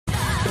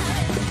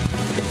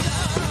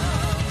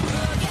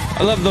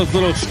I love those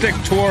little stick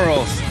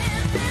twirls.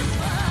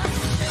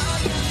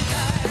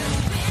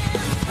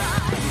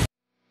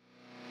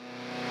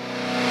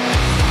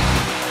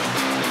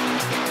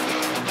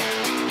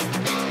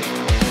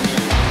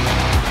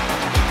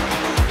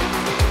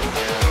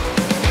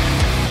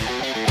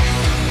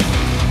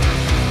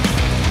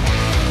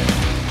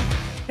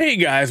 Hey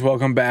guys,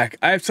 welcome back.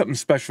 I have something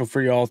special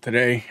for y'all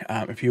today.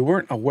 If you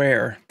weren't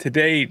aware,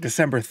 today,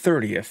 December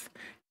 30th,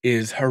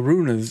 is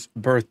Haruna's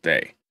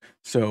birthday.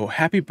 So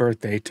happy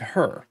birthday to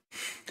her.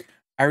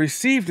 I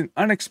received an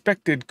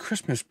unexpected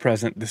Christmas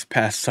present this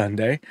past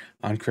Sunday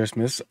on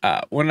Christmas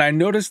when I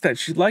noticed that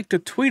she liked a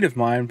tweet of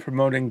mine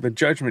promoting the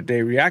Judgment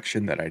Day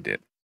reaction that I did.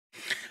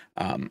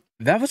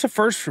 That was a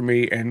first for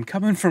me, and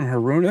coming from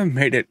Haruna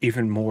made it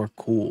even more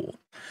cool.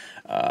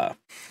 I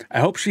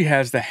hope she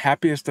has the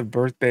happiest of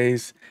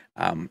birthdays.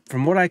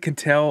 From what I can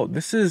tell,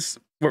 this is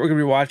what we're going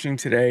to be watching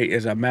today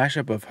is a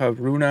mashup of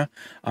Haruna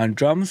on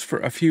drums for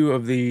a few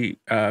of the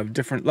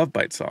different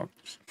Lovebites songs.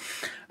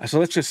 So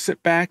let's just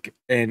sit back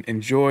and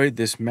enjoy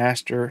this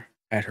master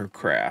at her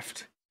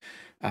craft.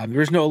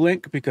 There is no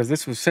link because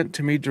this was sent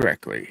to me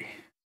directly.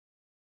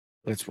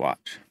 Let's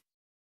watch.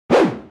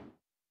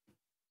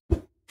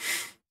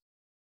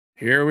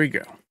 Here we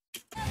go.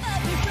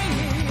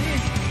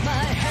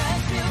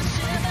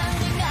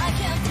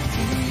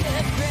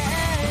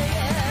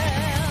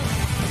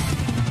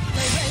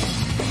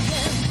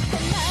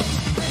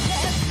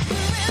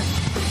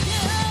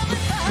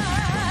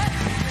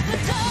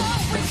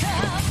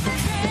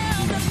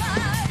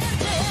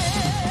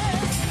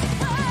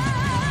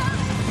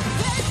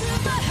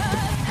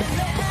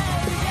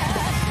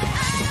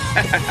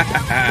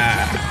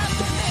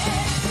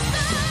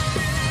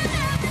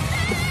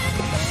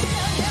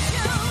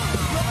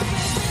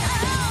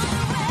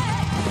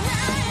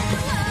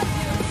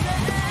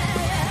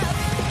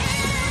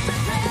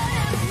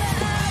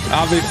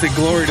 Obviously,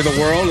 glory to the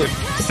world. It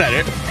said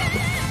it.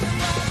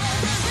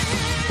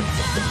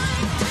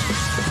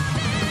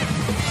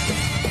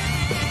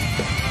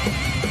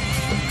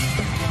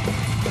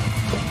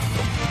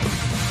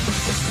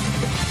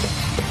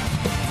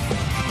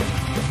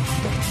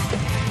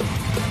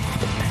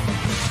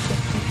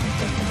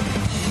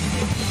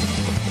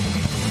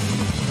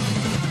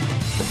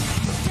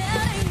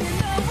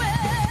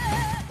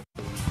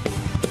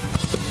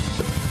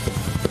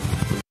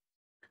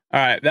 All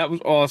right, that was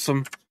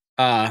awesome.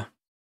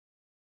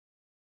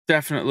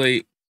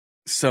 Definitely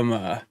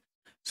some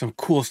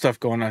cool stuff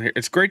going on here.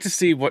 It's great to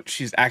see what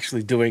she's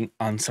actually doing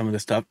on some of the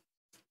stuff,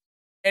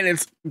 and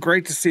it's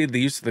great to see the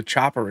use of the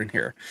chopper in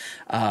here.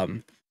 I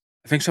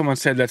think someone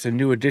said that's a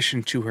new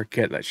addition to her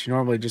kit, that she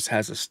normally just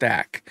has a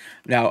stack.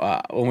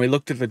 Now, when we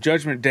looked at the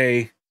Judgment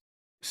Day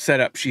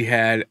setup she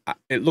had,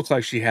 it looked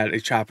like she had a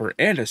chopper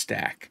and a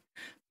stack,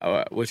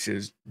 which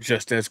is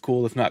just as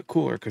cool, if not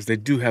cooler, because they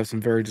do have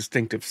some very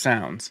distinctive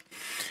sounds.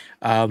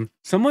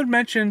 Someone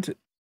mentioned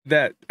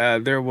that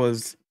there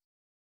was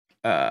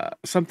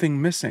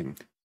something missing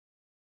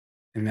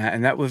in that,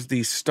 and that was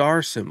the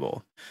star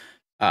symbol.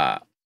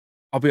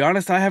 I'll be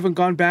honest, I haven't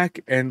gone back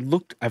and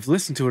looked. I've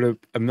listened to it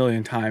a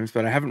million times,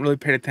 but I haven't really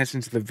paid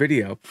attention to the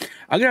video.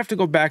 I'm gonna have to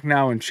go back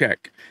now and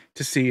check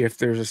to see if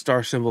there's a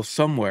star symbol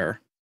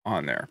somewhere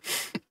on there.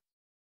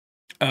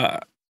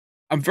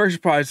 I'm very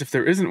surprised if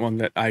there isn't one,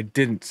 that I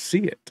didn't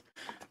see it,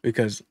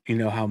 because you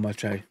know how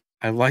much I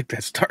like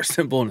that star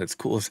symbol, and it's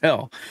cool as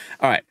hell.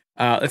 All right,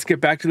 let's get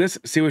back to this,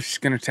 see what she's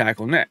going to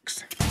tackle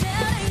next.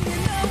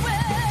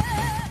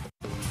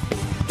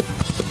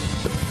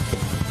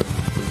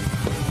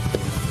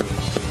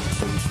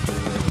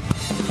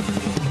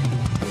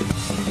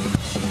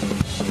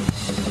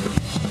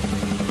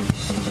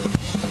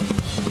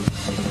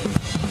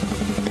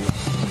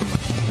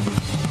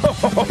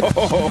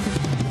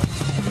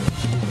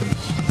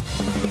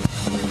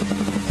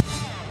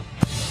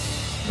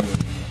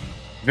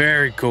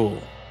 Very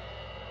cool.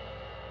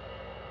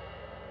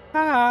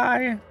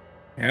 Hi.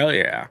 Hell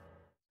yeah.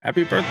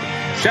 Happy birthday.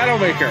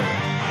 Shadowmaker.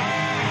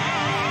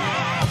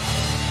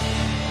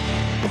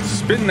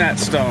 Spin that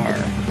star.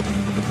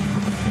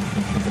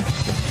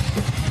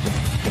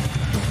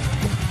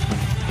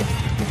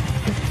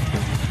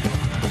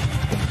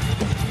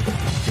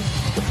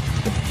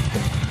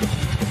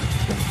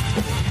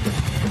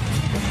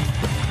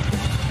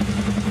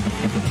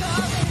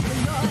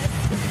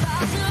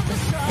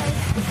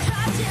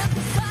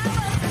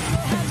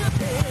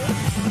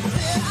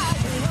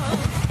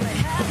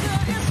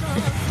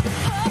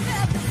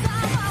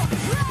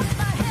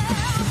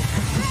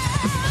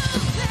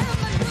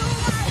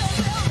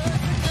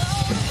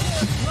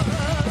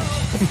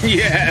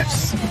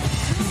 Yes.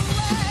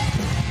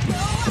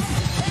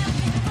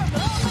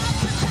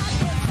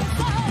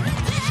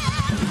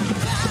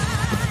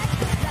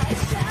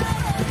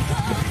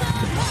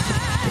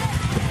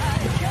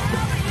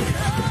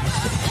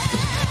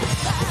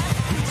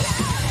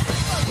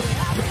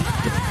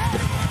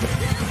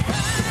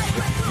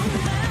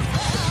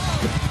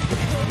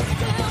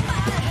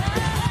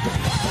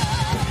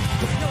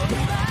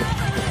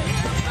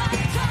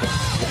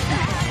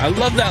 I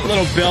love that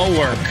little bell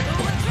work.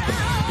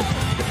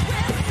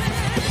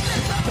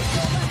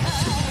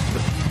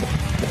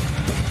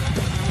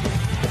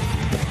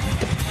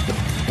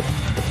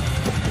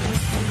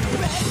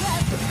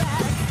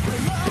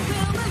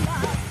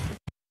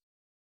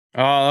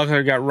 Oh, look,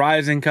 I got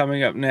Rising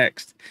coming up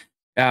next.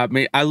 I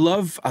mean, I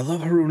love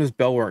Haruna's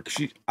bell work.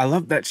 I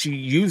love that she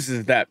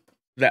uses that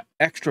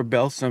extra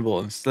bell symbol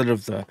instead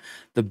of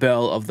the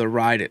bell of the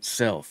ride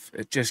itself.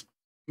 It just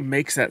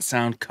makes that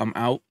sound come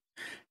out.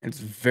 It's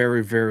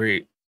very,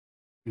 very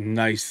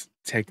nice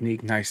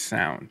technique, nice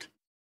sound.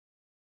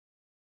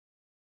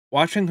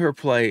 Watching her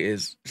play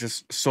is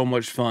just so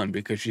much fun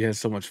because she has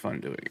so much fun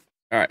doing it.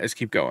 All right, let's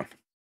keep going.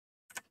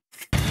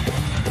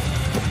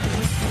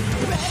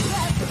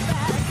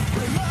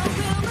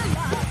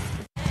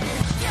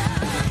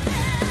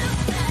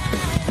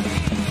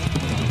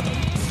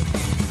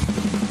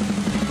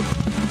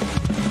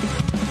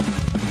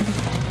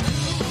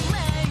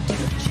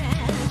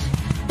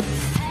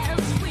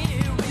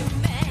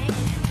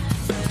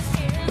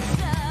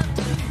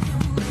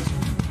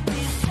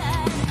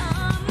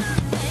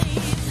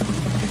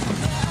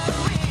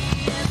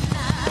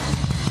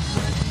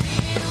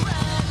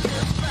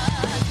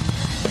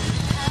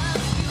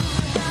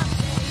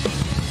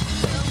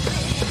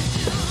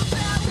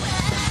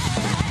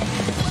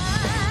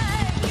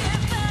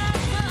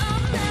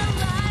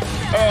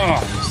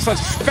 Oh, such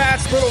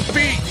fast little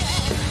feet.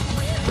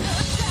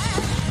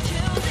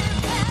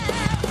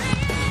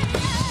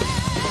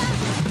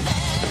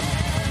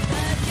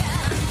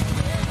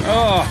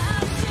 Oh.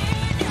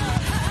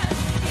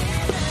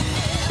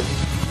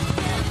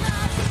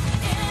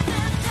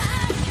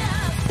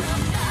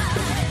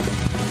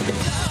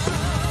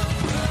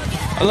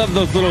 I love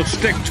those little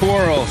stick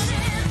twirls.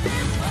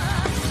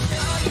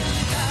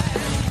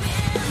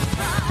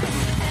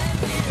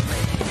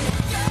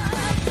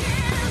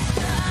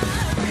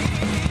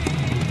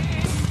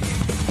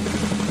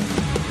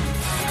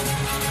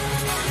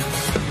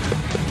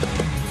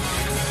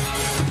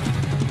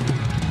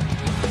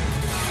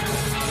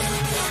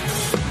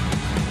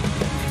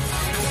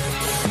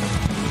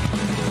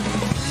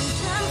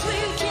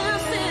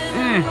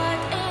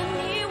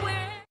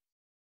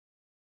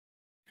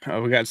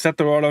 Oh, we got Set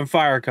the World on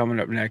Fire coming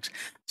up next.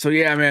 So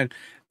yeah, man,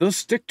 those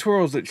stick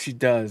twirls that she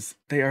does,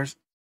 they're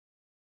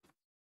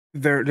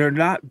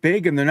not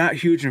big and they're not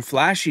huge and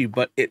flashy,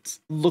 but it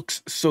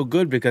looks so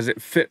good because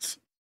it fits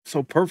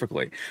so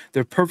perfectly.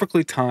 They're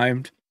perfectly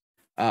timed.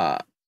 Uh,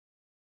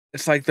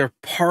 it's like they're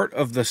part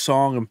of the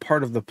song and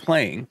part of the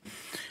playing.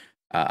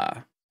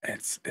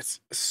 It's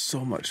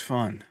so much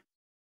fun.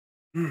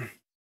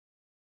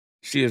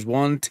 She is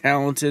one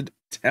talented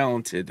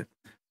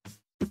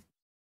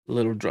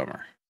little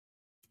drummer.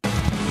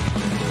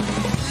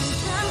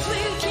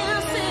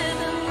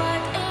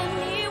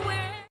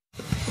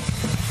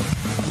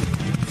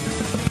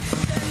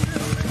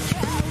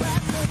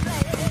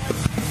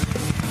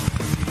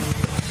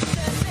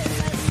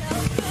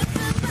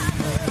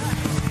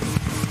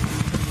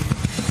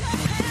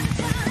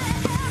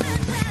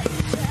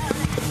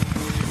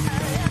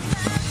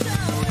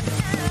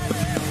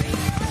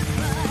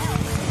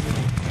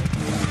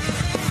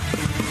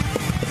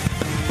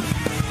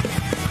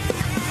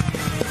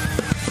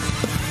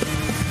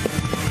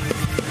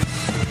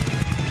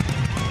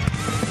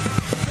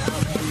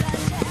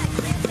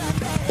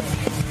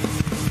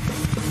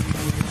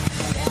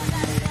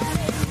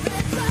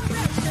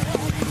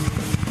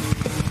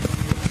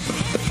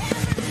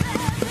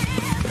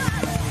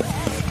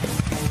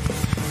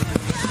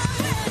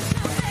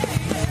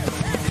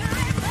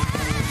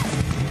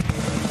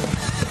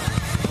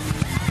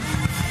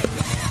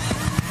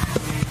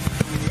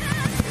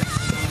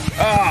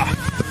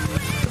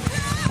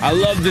 I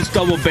love this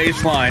double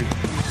bass line.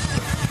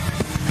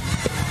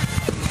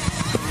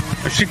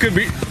 She could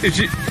be,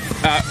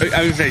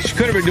 I would say she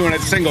could have been doing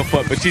it single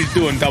foot, but she's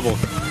doing double.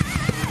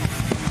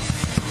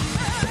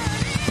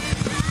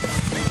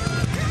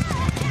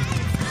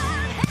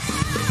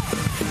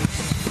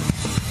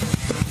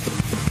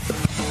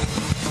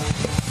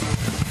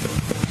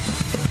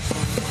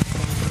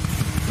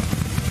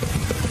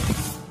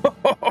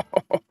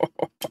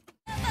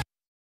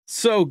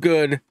 So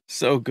good,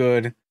 so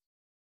good.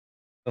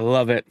 I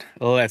love it.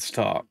 Let's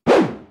talk.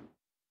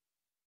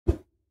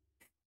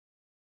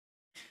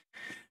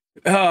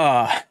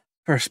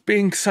 For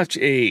being such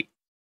a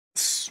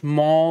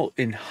small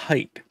in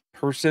height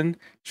person,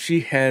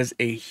 she has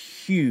a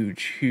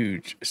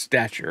huge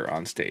stature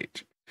on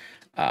stage.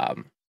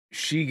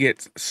 She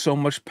gets so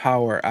much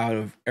power out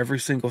of every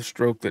single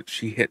stroke that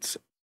she hits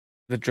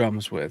the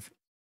drums with,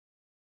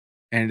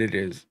 and it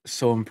is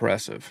so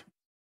impressive.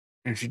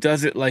 And she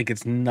does it like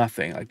it's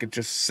nothing, like it's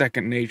just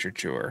second nature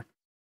to her.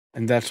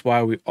 And that's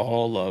why we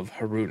all love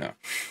Haruna,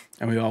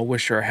 and we all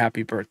wish her a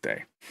happy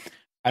birthday.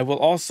 I will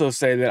also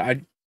say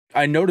that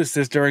I noticed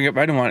this during it,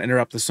 but I didn't want to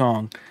interrupt the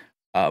song.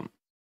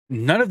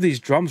 None of these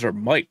drums are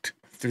mic'd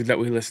through that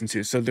we listen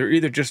to, so they're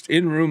either just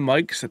in-room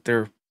mics that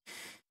they're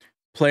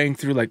playing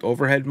through like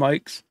overhead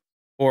mics,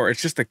 or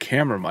it's just a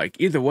camera mic.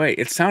 Either way,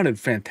 it sounded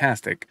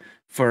fantastic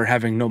for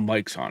having no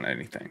mics on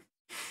anything.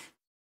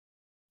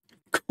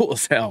 Cool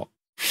as hell.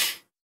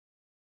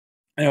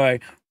 Anyway,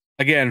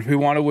 again, we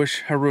want to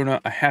wish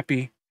Haruna a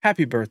happy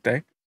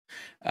birthday.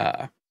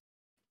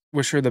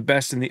 Wish her the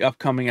best in the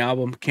upcoming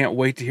album. Can't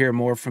wait to hear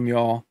more from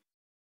y'all.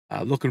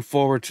 Looking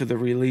forward to the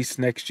release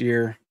next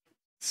year.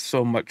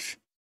 So much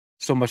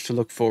to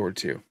look forward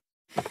to.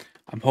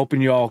 I'm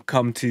hoping you all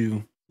come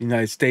to the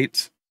United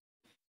States.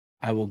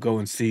 I will go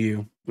and see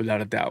you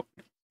without a doubt.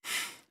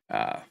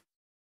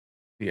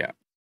 Yeah.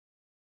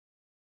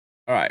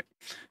 All right.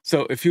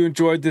 So if you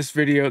enjoyed this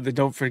video, then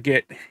don't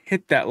forget,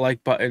 hit that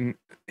like button,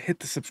 hit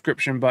the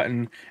subscription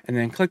button, and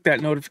then click that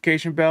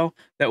notification bell.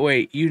 That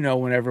way you know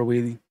whenever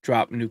we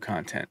drop new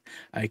content.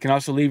 You can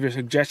also leave your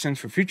suggestions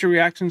for future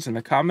reactions in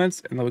the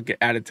comments, and they'll get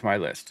added to my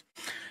list.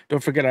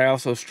 Don't forget, I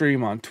also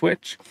stream on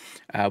Twitch.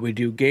 We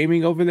do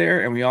gaming over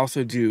there, and we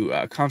also do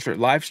concert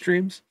live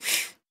streams.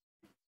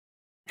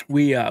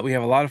 We have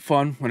a lot of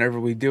fun whenever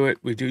we do it.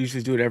 We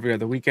usually do it every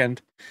other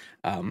weekend.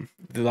 The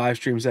live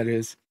streams, that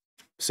is.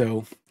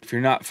 So if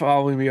you're not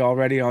following me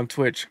already on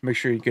Twitch, make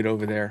sure you get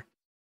over there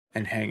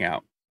and hang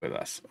out with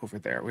us over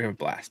there. We have a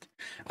blast.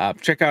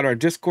 Check out our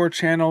Discord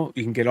channel.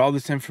 You can get all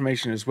this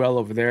information as well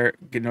over there.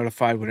 Get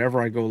notified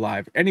whenever I go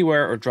live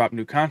anywhere or drop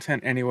new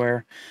content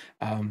anywhere.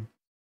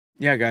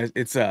 Yeah, guys,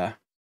 it's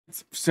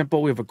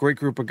simple. We have a great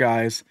group of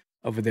guys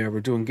over there.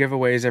 We're doing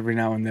giveaways every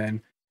now and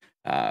then.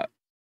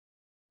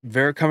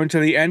 We're coming to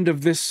the end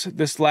of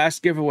this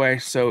last giveaway,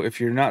 so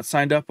if you're not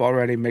signed up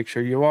already, make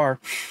sure you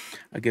are.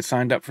 Get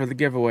signed up for the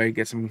giveaway.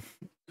 Get some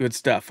good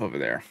stuff over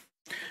there.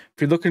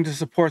 If you're looking to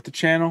support the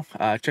channel,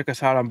 check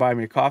us out on Buy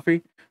Me a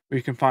Coffee, where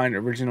you can find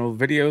original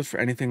videos for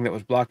anything that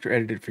was blocked or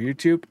edited for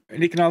YouTube,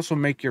 and you can also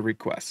make your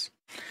requests.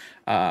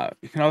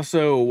 You can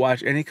also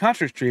watch any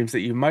concert streams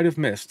that you might have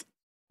missed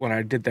when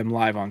I did them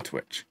live on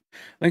Twitch.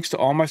 Links to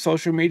all my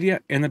social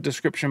media in the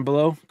description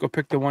below. Go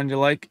pick the one you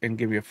like and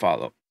give me a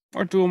follow,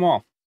 or do them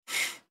all.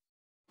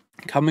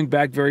 Coming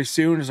back very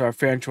soon is our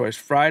Fan Choice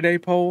Friday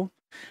poll.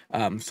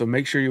 So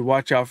make sure you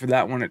watch out for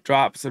that when it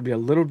drops. It'll be a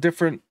little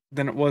different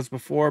than it was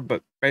before,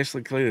 but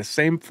basically the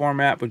same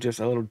format with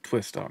just a little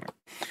twist on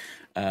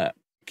it.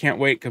 Can't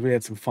wait, because we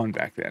had some fun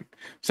back then.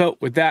 So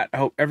with that, I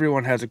hope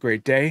everyone has a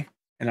great day,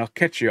 and I'll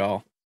catch you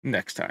all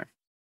next time.